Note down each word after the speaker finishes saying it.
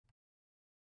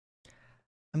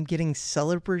I'm getting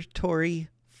celebratory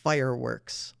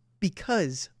fireworks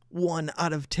because 1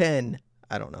 out of 10.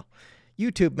 I don't know.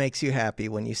 YouTube makes you happy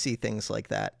when you see things like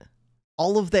that.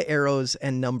 All of the arrows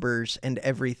and numbers and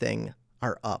everything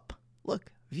are up.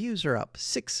 Look, views are up.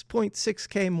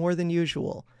 6.6K more than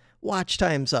usual. Watch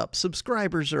time's up.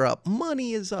 Subscribers are up.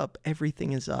 Money is up.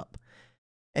 Everything is up.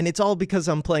 And it's all because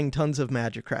I'm playing tons of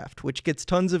Magicraft, which gets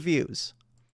tons of views.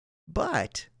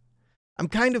 But I'm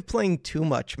kind of playing too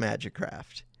much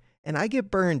Magicraft, and I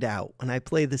get burned out when I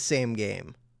play the same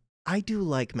game. I do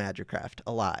like Magicraft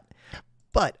a lot,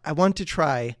 but I want to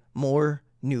try more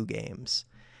new games.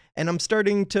 And I'm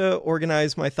starting to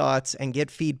organize my thoughts and get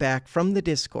feedback from the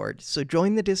Discord, so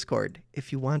join the Discord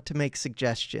if you want to make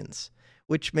suggestions,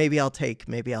 which maybe I'll take,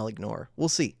 maybe I'll ignore. We'll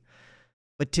see.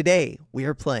 But today, we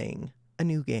are playing a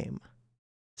new game,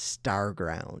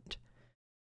 Starground.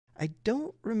 I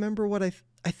don't remember what I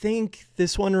think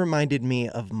this one reminded me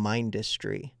of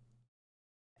Mindustry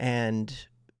and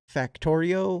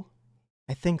Factorio.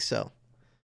 I think so.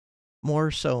 More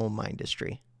so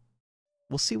Mindustry.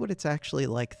 We'll see what it's actually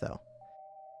like, though.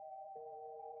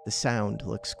 The sound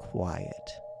looks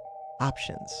quiet.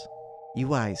 Options.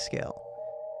 UI scale.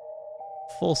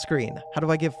 Full screen. How do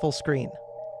I give full screen?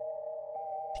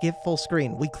 To give full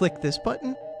screen, we click this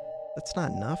button? That's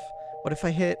not enough. What if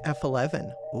I hit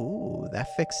F11? Ooh,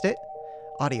 that fixed it.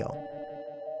 Audio.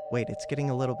 Wait, it's getting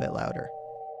a little bit louder.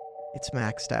 It's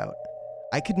maxed out.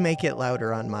 I could make it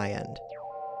louder on my end.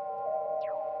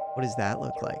 What does that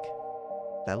look like?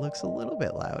 That looks a little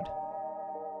bit loud.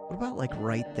 What about like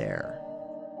right there?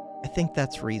 I think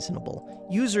that's reasonable.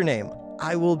 Username.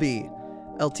 I will be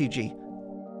LTG.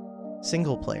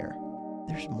 Single player.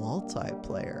 There's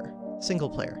multiplayer. Single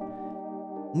player.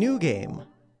 New game.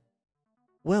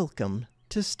 Welcome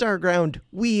to Starground.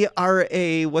 We are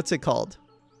a, what's it called?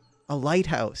 A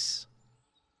lighthouse.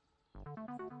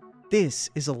 This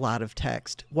is a lot of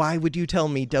text. Why would you tell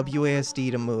me WASD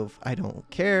to move? I don't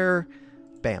care.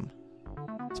 Bam.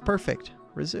 It's perfect.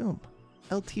 Resume.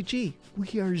 LTG.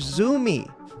 We are zoomy.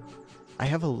 I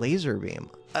have a laser beam.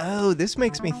 Oh, this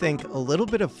makes me think a little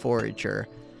bit of Forager.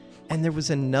 And there was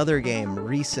another game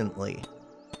recently.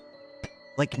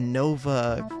 Like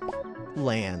Nova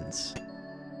Lands.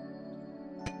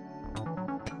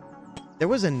 There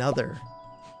was another.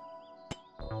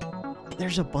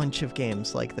 There's a bunch of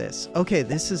games like this. Okay,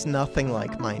 this is nothing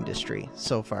like Mindustry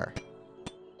so far.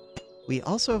 We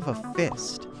also have a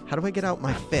fist. How do I get out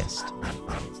my fist?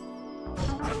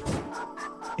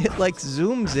 It like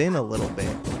zooms in a little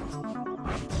bit.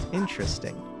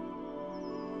 Interesting.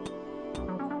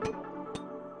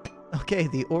 Okay,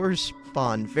 the ores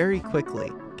spawn very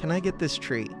quickly. Can I get this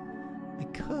tree? I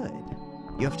could.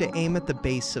 You have to aim at the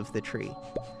base of the tree.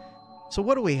 So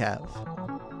what do we have?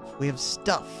 We have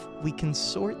stuff. We can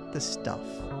sort the stuff.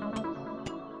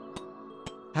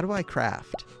 How do I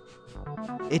craft?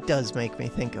 It does make me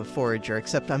think of Forager,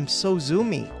 except I'm so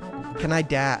zoomy. Can I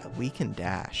dash? We can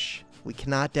dash. We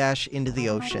cannot dash into the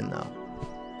ocean, though.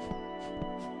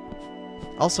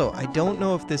 Also, I don't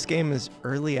know if this game is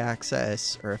early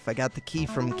access, or if I got the key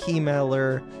from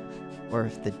Keymailer, or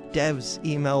if the devs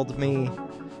emailed me.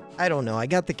 I don't know. I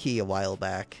got the key a while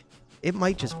back. It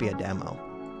might just be a demo.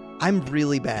 I'm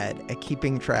really bad at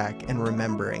keeping track and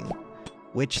remembering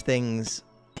which things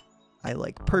I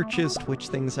like purchased, which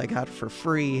things I got for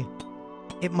free.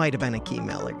 It might have been a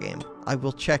Keymailer game. I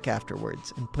will check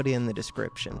afterwards and put it in the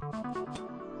description.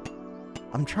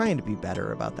 I'm trying to be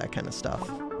better about that kind of stuff.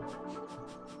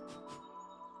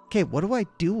 Okay, what do I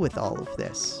do with all of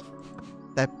this?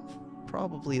 That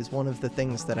probably is one of the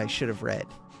things that I should have read.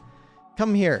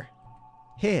 Come here.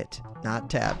 Hit, not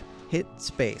tab. Hit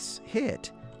space.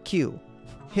 Hit Q.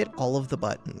 Hit all of the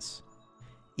buttons.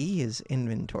 E is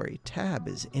inventory. Tab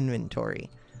is inventory.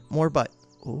 More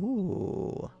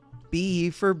Ooh. B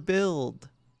for build.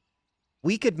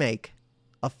 We could make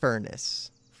a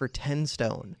furnace for 10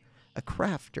 stone. A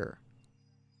crafter.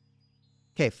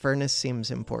 Okay, furnace seems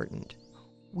important.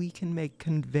 We can make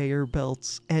conveyor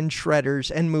belts and shredders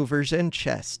and movers and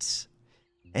chests.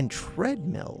 And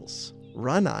treadmills.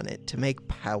 Run on it to make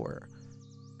power.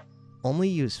 Only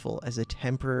useful as a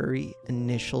temporary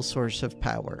initial source of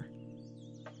power.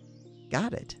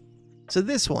 Got it. So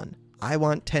this one, I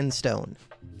want 10 stone.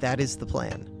 That is the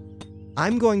plan.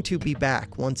 I'm going to be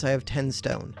back once I have 10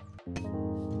 stone.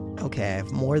 Okay, I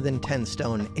have more than 10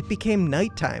 stone. It became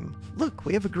nighttime. Look,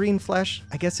 we have a green flash.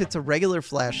 I guess it's a regular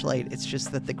flashlight. It's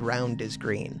just that the ground is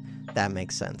green. That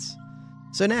makes sense.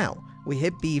 So now, we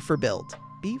hit B for build.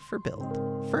 B for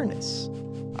build. Furnace.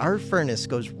 Our furnace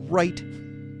goes right...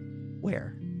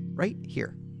 Where? Right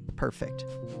here. Perfect.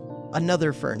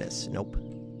 Another furnace. Nope.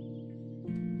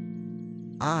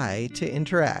 I to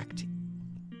interact.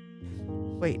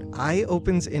 Wait, I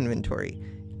opens inventory.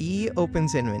 E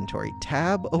opens inventory.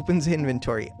 Tab opens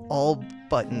inventory. All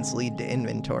buttons lead to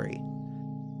inventory.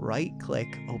 Right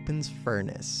click opens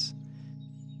furnace.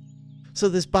 So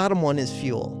this bottom one is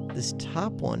fuel. This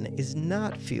top one is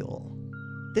not fuel.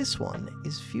 This one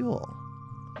is fuel.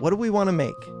 What do we want to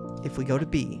make? If we go to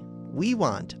B, we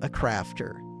want a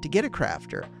crafter. To get a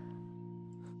crafter,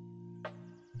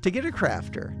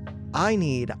 I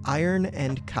need iron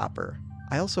and copper.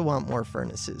 I also want more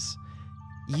furnaces.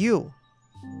 You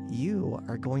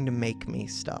are going to make me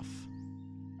stuff.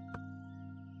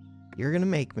 You're going to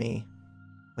make me...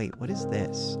 Wait, what is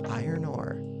this? Iron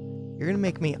ore. You're going to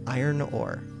make me iron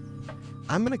ore.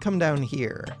 I'm going to come down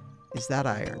here. Is that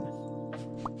iron?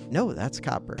 No, that's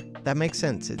copper. That makes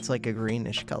sense. It's like a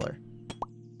greenish color.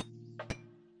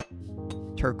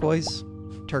 Turquoise?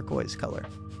 Turquoise color.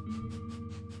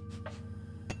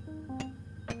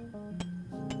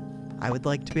 I would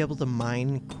like to be able to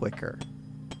mine quicker.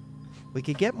 We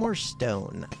could get more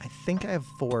stone. I think I have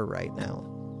 4 right now.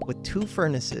 With 2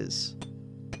 furnaces.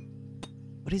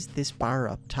 What is this bar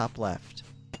up top left?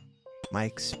 My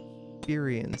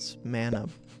experience mana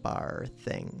bar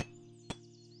thing.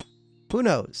 Who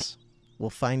knows? We'll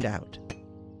find out.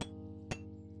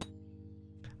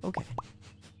 Okay.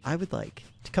 I would like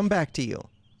to come back to you.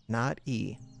 Not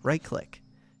E. Right click.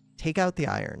 Take out the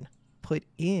iron. Put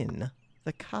in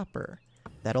the copper.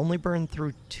 That only burned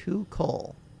through 2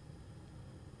 coal.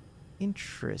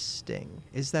 Interesting.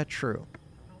 Is that true?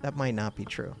 That might not be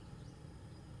true.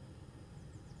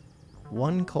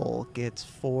 1 coal gets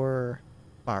 4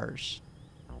 bars.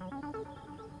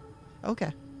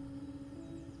 Okay.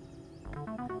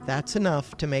 That's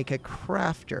enough to make a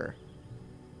crafter.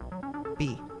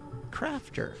 B.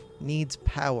 Crafter needs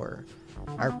power.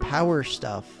 Our power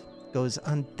stuff goes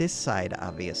on this side,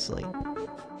 obviously.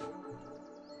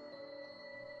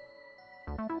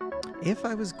 If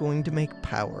I was going to make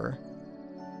power,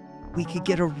 we could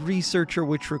get a researcher,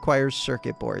 which requires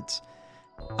circuit boards.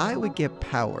 I would get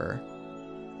power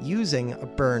using a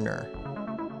burner.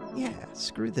 Yeah,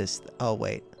 screw this. Oh,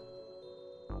 wait.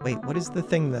 Wait, what is the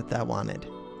thing that wanted?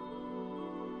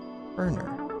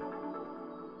 Burner.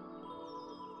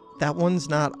 That one's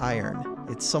not iron.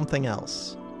 It's something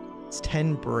else. It's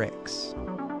 10 bricks.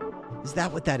 Is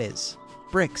that what that is?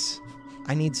 Bricks.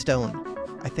 I need stone.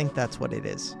 I think that's what it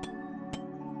is.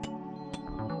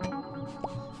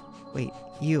 Wait,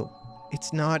 you.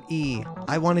 It's not E.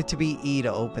 I want it to be E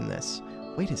to open this.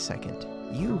 Wait a second.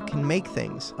 You can make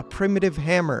things. A primitive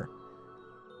hammer.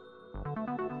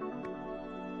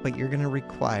 But you're gonna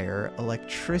require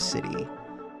electricity.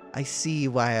 I see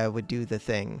why I would do the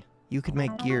thing. You could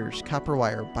make gears, copper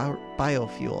wire,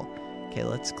 biofuel. Okay,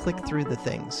 let's click through the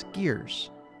things.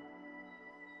 Gears.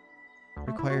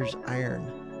 Requires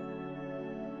iron.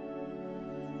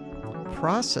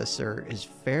 Processor is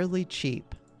fairly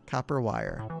cheap. Copper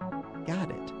wire.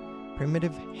 Got it.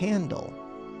 Primitive handle.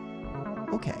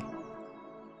 Okay.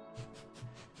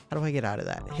 How do I get out of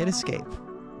that? Hit escape.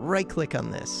 Right click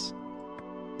on this.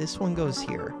 This one goes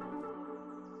here.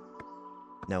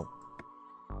 No.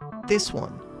 This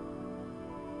one.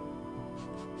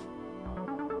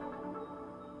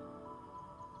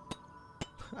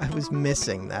 I was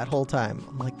missing that whole time.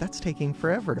 I'm like, that's taking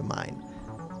forever to mine.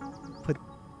 Put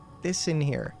this in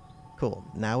here. Cool.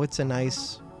 Now it's a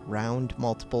nice round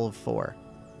multiple of 4.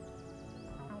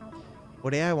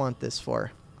 What do I want this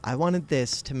for? I wanted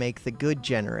this to make the good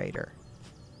generator.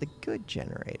 The good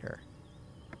generator.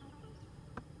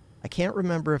 I can't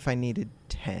remember if I needed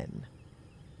 10.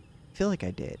 I feel like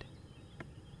I did.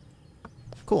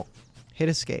 Cool. Hit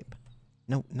escape.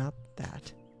 No, not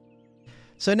that.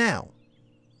 So now,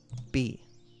 B.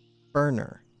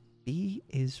 Burner. B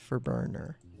is for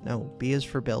burner. No, B is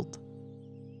for build.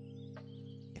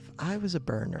 If I was a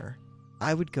burner,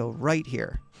 I would go right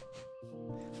here.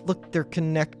 Look, they're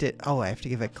connected. Oh, I have to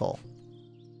give it coal.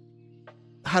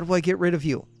 How do I get rid of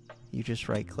you? You just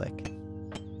right click.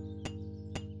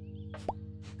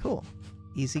 Cool.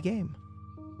 Easy game.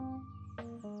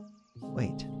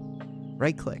 Wait.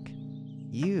 Right click.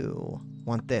 You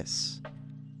want this.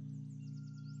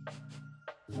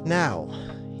 Now,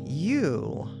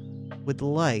 you would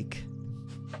like...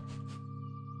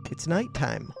 It's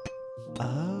nighttime.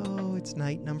 Oh, it's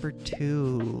night number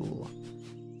 2.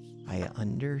 I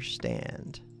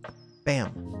understand.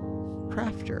 Bam.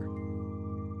 Crafter.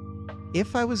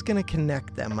 If I was going to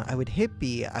connect them, I would hit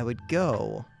B, I would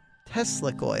go...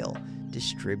 Tesla coil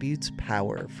distributes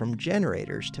power from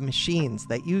generators to machines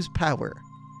that use power.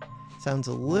 Sounds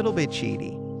a little bit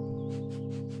cheaty.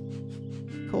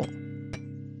 Cool.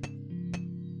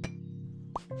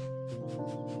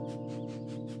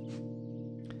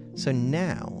 So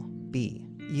now, B,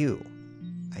 you.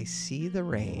 I see the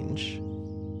range.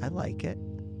 I like it.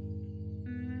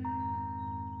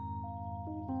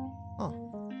 Oh,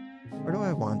 where do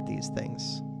I want these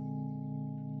things?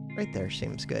 Right there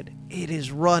seems good. It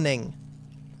is running.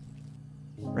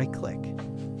 Right click.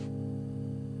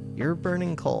 You're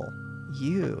burning coal.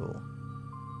 You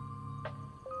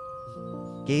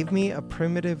gave me a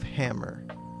primitive hammer.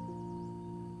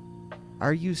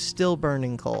 Are you still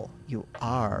burning coal? You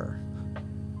are.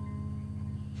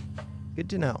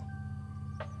 Good to know.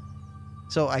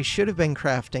 So I should have been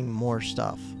crafting more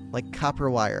stuff, like copper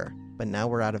wire, but now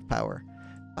we're out of power.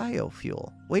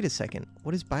 Biofuel. Wait a second.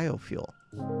 What is biofuel?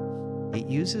 It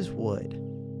uses wood.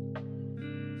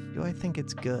 Do I think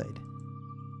it's good?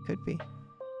 Could be.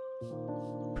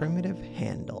 Primitive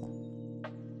handle.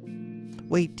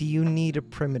 Wait, do you need a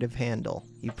primitive handle?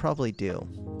 You probably do.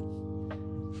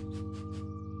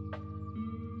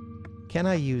 Can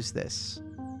I use this?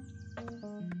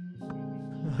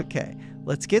 Okay,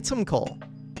 let's get some coal.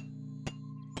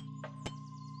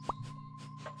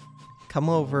 Come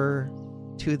over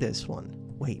to this one.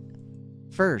 Wait.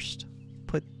 First,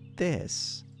 put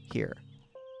this here.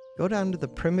 Go down to the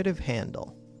primitive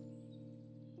handle.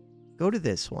 Go to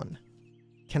this one.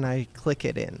 Can I click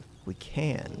it in? We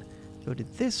can. Go to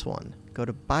this one. Go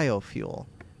to biofuel.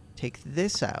 Take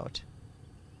this out.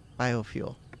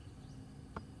 Biofuel.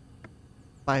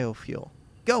 Biofuel.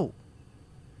 Go!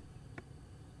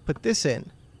 Put this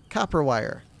in. Copper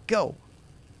wire. Go!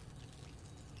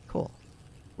 Cool.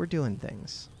 We're doing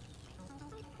things.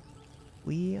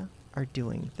 We are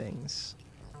doing things.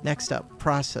 Next up,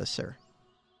 processor.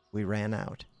 We ran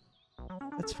out.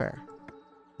 That's fair.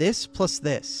 This plus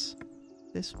this.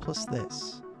 This plus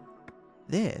this.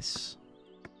 This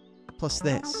plus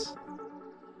this.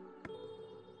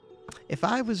 If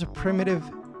I was a primitive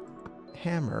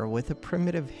hammer with a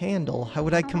primitive handle, how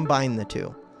would I combine the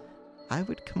two? I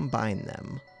would combine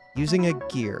them using a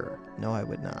gear. No, I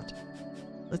would not.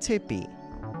 Let's hit B.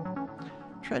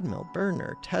 Treadmill,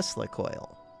 burner, Tesla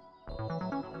coil.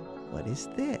 What is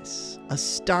this? A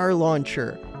star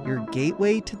launcher, your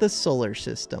gateway to the solar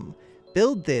system.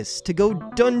 Build this to go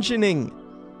dungeoning.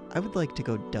 I would like to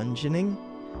go dungeoning.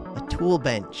 A tool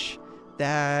bench.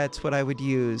 That's what I would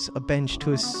use. A bench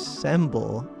to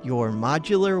assemble your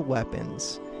modular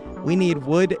weapons. We need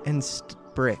wood and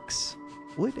bricks.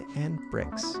 Wood and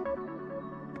bricks.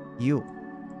 You.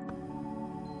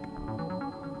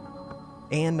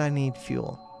 And I need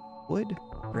fuel. Wood,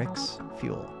 bricks,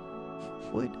 fuel.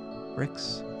 Wood,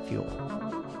 bricks, fuel.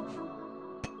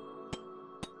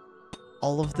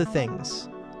 All of the things.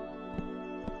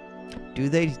 Do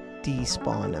they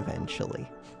despawn eventually?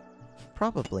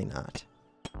 Probably not.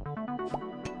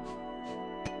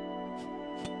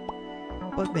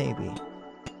 But maybe.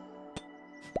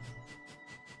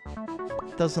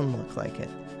 Doesn't look like it.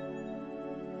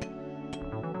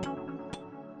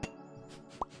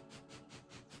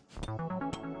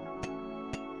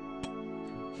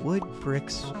 Wood,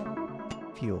 bricks,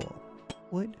 fuel.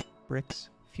 Wood, bricks,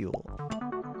 fuel.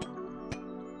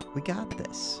 We got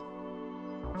this.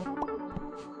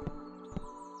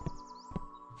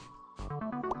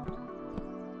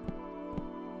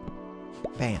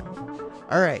 Bam.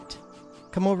 Alright.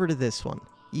 Come over to this one.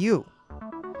 You.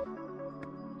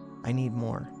 I need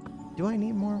more. Do I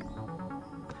need more?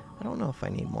 I don't know if I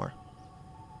need more.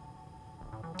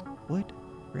 Wood,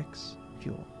 bricks,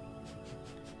 fuel.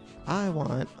 I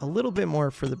want a little bit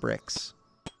more for the bricks.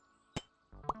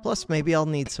 Plus, maybe I'll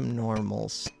need some normal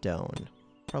stone.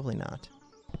 Probably not.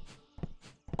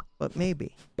 But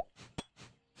maybe.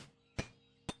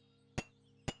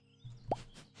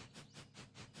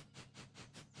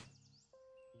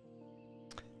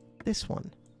 This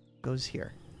one goes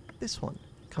here. This one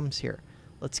comes here.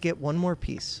 Let's get one more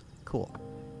piece. Cool.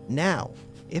 Now,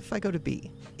 if I go to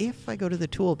B, if I go to the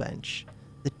tool bench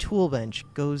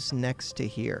goes next to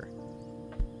here.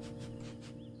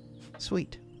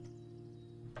 Sweet.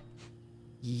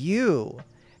 You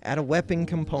add a weapon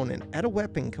component. Add a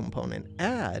weapon component.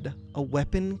 Add a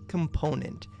weapon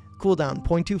component. Cooldown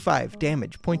 0.25.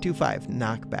 Damage 0.25.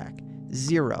 Knockback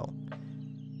 0.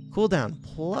 Cooldown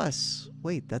plus...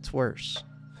 Wait, that's worse.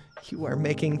 You are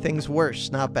making things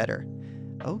worse, not better.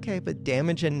 Okay, but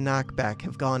damage and knockback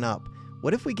have gone up.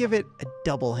 What if we give it a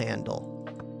double handle?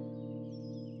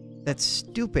 That's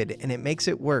stupid and it makes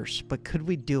it worse, but could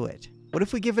we do it? What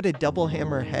if we give it a double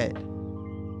hammer head?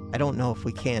 I don't know if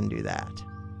we can do that.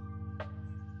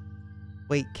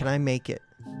 Wait, can I make it?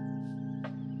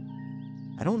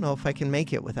 I don't know if I can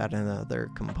make it without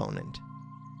another component.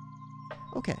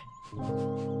 Okay.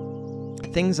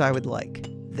 Things I would like.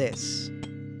 This.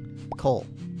 Coal.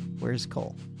 Where's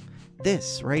coal?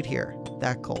 This, right here.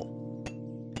 That coal.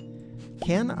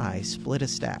 Can I split a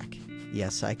stack?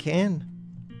 Yes, I can.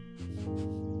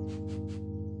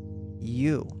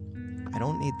 You. I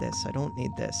don't need this. I don't need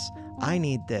this. I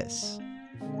need this.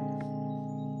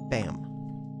 Bam.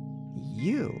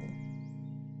 You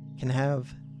can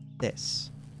have this.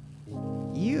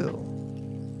 You.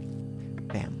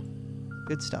 Bam.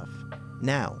 Good stuff.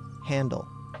 Now, handle.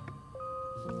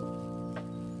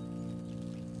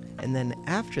 And then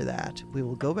after that, we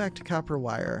will go back to copper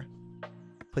wire,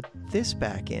 put this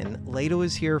back in. Lado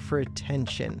is here for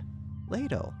attention.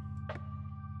 Lado,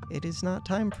 it is not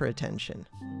time for attention.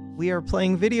 We are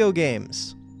playing video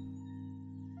games.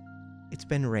 It's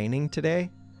been raining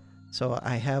today, so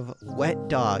I have wet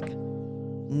dog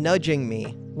nudging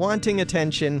me, wanting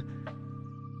attention.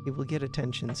 He will get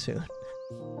attention soon.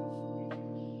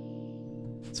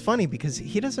 It's funny because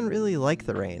he doesn't really like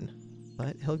the rain,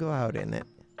 but he'll go out in it.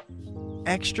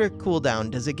 Extra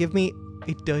cooldown. Does it give me...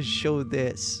 It does show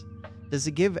this. Does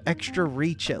it give extra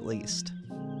reach at least?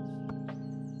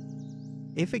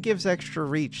 If it gives extra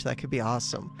reach, that could be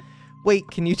awesome. Wait,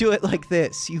 can you do it like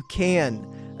this? You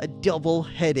can. A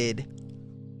double-headed.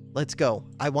 Let's go.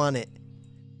 I want it.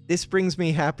 This brings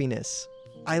me happiness.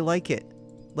 I like it.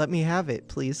 Let me have it,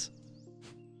 please.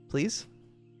 Please?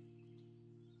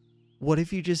 What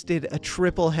if you just did a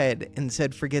triple head and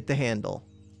said forget the handle?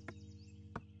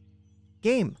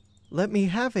 Game, let me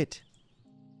have it.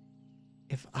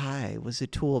 If I was a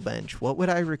tool bench, what would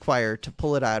I require to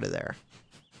pull it out of there?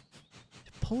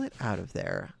 To pull it out of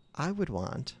there, I would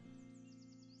want...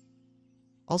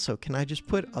 Also, can I just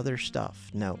put other stuff?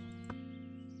 No.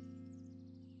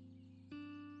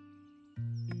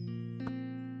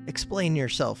 Explain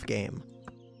yourself, game.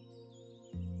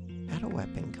 Add a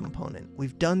weapon component.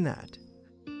 We've done that.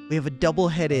 We have a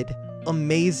double-headed,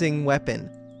 amazing weapon.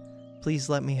 Please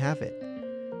let me have it.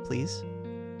 Please?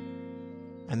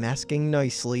 I'm asking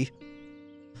nicely.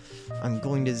 I'm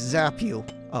going to zap you.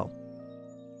 Oh.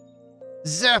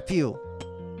 Zap you!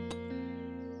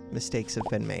 Mistakes have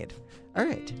been made.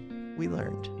 Alright. We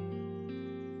learned.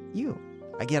 You.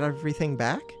 I get everything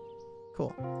back?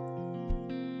 Cool.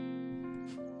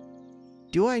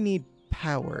 Do I need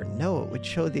power? No, it would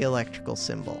show the electrical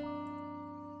symbol.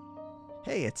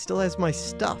 Hey, it still has my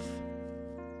stuff.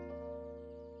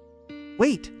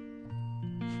 Wait!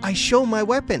 I show my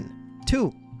weapon,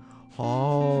 too.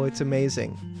 Oh, it's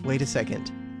amazing. Wait a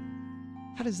second.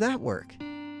 How does that work?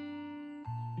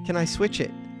 Can I switch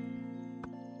it?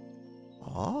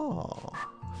 Oh.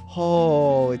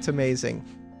 Oh, it's amazing.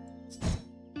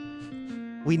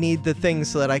 We need the thing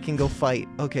so that I can go fight.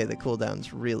 Okay, the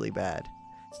cooldown's really bad.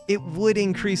 It would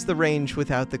increase the range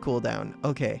without the cooldown.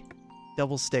 Okay.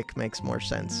 Double stick makes more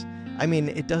sense. I mean,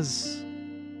 it does...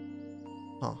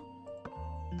 Huh.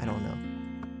 I don't know.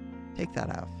 Take that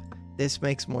off. This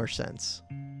makes more sense.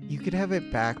 You could have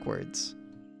it backwards.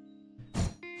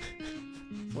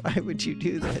 Why would you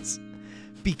do this?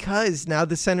 Because now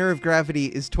the center of gravity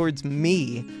is towards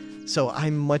me, so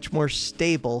I'm much more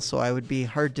stable, so I would be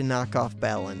hard to knock off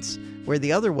balance. Where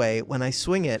the other way, when I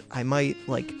swing it, I might,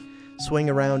 like, swing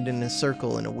around in a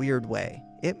circle in a weird way.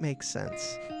 It makes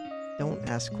sense. Don't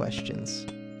ask questions.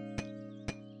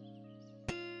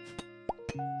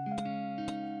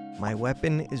 My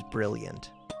weapon is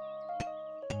brilliant.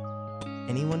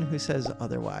 Anyone who says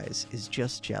otherwise is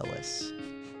just jealous.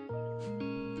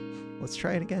 Let's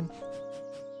try it again.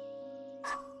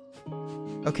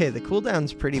 Okay, the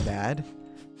cooldown's pretty bad.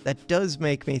 That does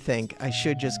make me think I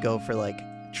should just go for, like,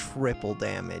 triple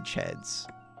damage heads.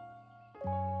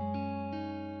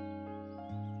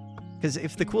 Because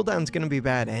if the cooldown's gonna be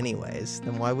bad anyways,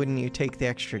 then why wouldn't you take the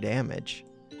extra damage?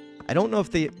 I don't know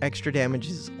if the extra damage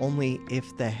is only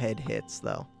if the head hits,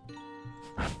 though.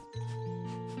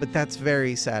 But that's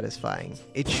very satisfying.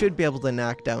 It should be able to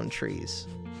knock down trees.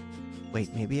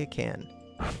 Wait, maybe it can.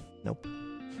 Nope.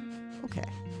 Okay.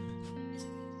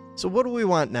 So what do we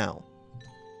want now?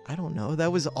 I don't know.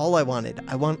 That was all I wanted.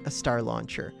 I want a star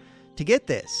launcher. To get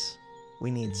this, we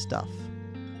need stuff.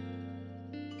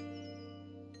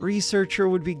 Researcher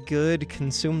would be good.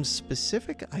 Consume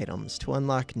specific items to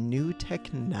unlock new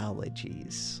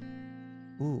technologies.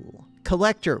 Ooh.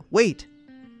 Collector. Wait.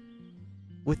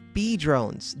 With bee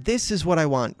drones. This is what I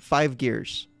want. 5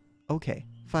 gears. Okay.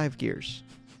 5 gears.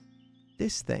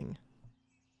 This thing.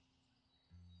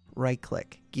 Right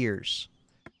click. Gears.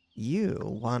 You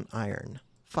want iron.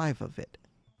 5 of it.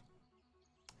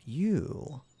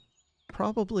 You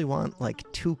probably want like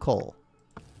 2 coal.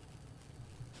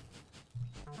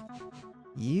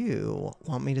 You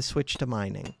want me to switch to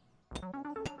mining.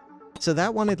 So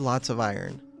that wanted lots of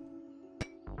iron.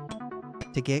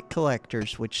 to get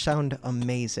collectors, which sound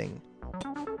amazing.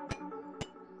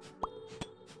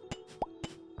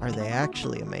 Are they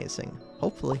actually amazing?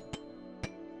 Hopefully.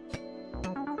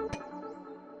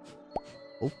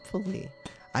 Hopefully.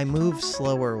 I move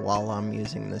slower while I'm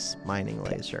using this mining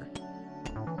laser.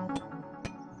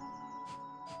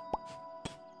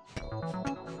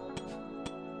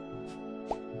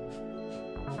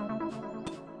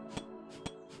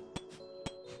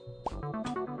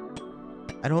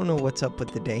 I don't know what's up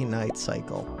with the day-night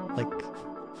cycle. Like,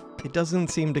 it doesn't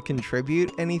seem to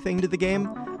contribute anything to the game.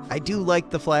 I do like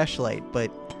the flashlight,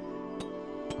 but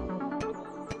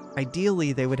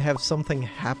ideally they would have something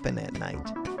happen at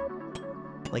night.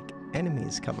 Like,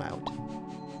 enemies come out.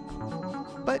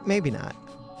 But maybe not.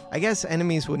 I guess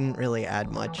enemies wouldn't really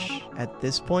add much at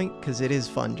this point, because it is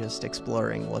fun just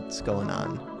exploring what's going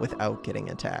on without getting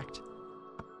attacked.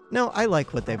 No, I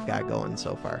like what they've got going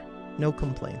so far. No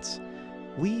complaints.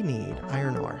 We need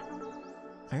iron ore.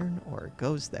 Iron ore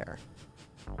goes there.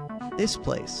 This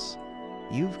place.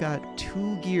 You've got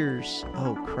 2 gears.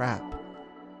 Oh, crap.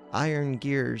 Iron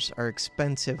gears are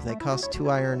expensive. They cost 2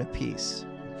 iron apiece.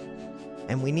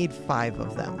 And we need 5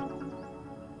 of them.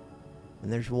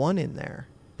 And there's 1 in there.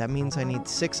 That means I need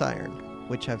 6 iron,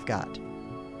 which I've got.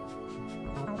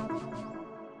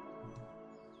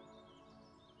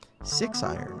 6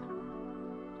 iron.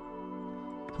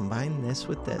 Combine this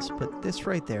with this. Put this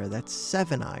right there. That's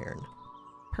 7 iron.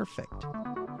 Perfect.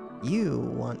 You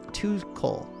want 2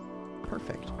 coal.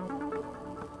 Perfect.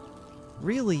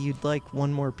 Really, you'd like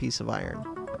 1 more piece of iron.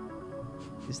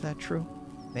 Is that true?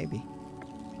 Maybe.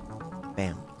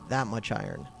 Bam. That much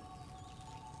iron.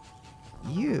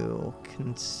 You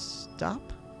can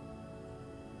stop?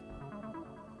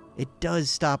 It does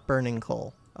stop burning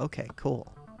coal. Okay,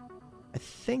 cool. I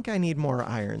think I need more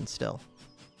iron still.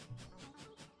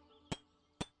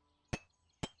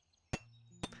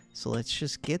 So let's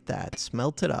just get that,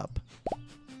 smelt it up.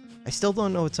 I still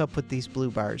don't know what's up with these blue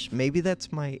bars. Maybe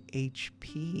that's my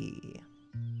HP.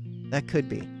 That could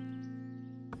be.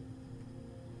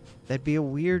 That'd be a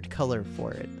weird color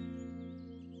for it.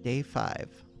 Day 5.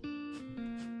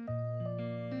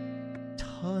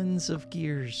 Tons of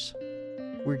gears.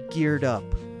 We're geared up.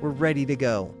 We're ready to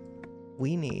go.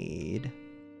 We need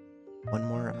 1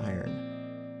 more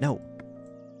iron. No.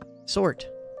 Sort.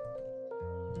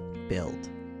 Build.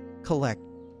 Collect.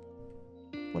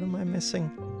 What am I missing?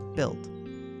 Build.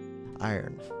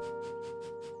 Iron.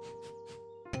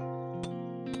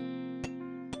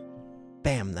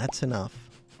 Bam, that's enough.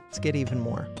 Let's get even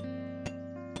more.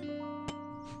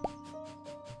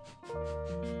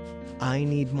 I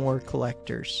need more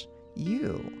collectors.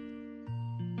 You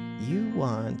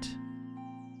want...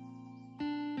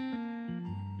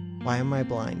 Why am I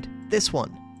blind? This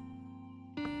one.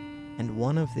 And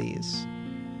 1 of these.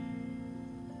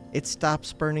 It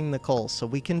stops burning the coal, so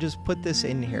we can just put this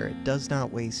in here. It does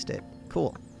not waste it.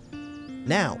 Cool.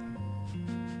 Now,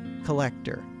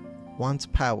 collector wants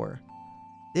power.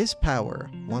 This power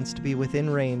wants to be within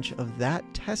range of that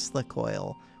Tesla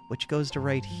coil, which goes to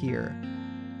right here.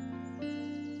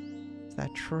 Is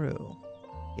that true?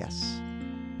 Yes.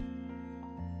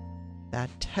 That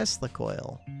Tesla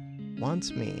coil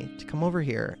wants me to come over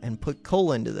here and put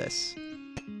coal into this.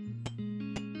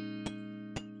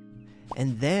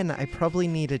 And then I probably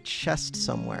need a chest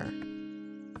somewhere.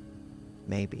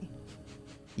 Maybe.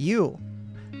 You!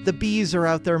 The bees are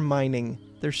out there mining.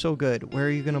 They're so good. Where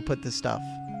are you going to put the stuff?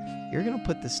 You're going to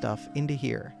put the stuff into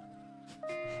here.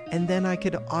 And then I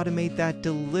could automate that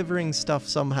delivering stuff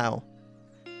somehow.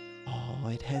 Oh,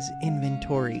 it has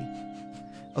inventory.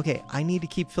 Okay, I need to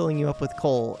keep filling you up with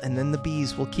coal, and then the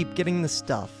bees will keep getting the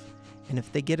stuff. And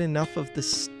if they get enough of the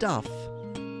stuff,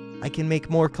 I can make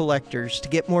more collectors to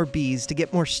get more bees, to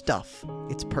get more stuff.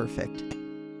 It's perfect.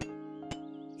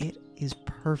 It is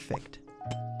perfect.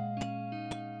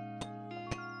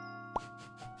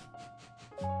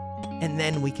 And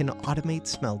then we can automate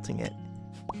smelting it.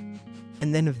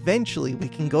 And then eventually we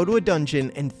can go to a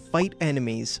dungeon and fight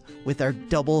enemies with our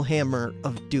double hammer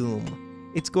of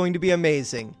doom. It's going to be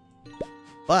amazing.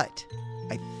 But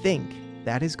I think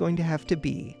that is going to have to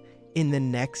be in the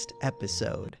next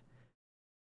episode.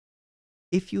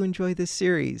 If you enjoy this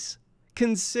series,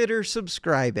 consider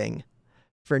subscribing.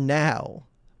 For now...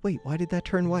 Wait, why did that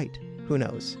turn white? Who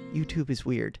knows? YouTube is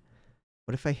weird.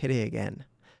 What if I hit it again?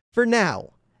 For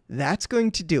now, that's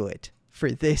going to do it for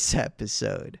this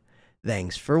episode.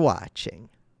 Thanks for watching.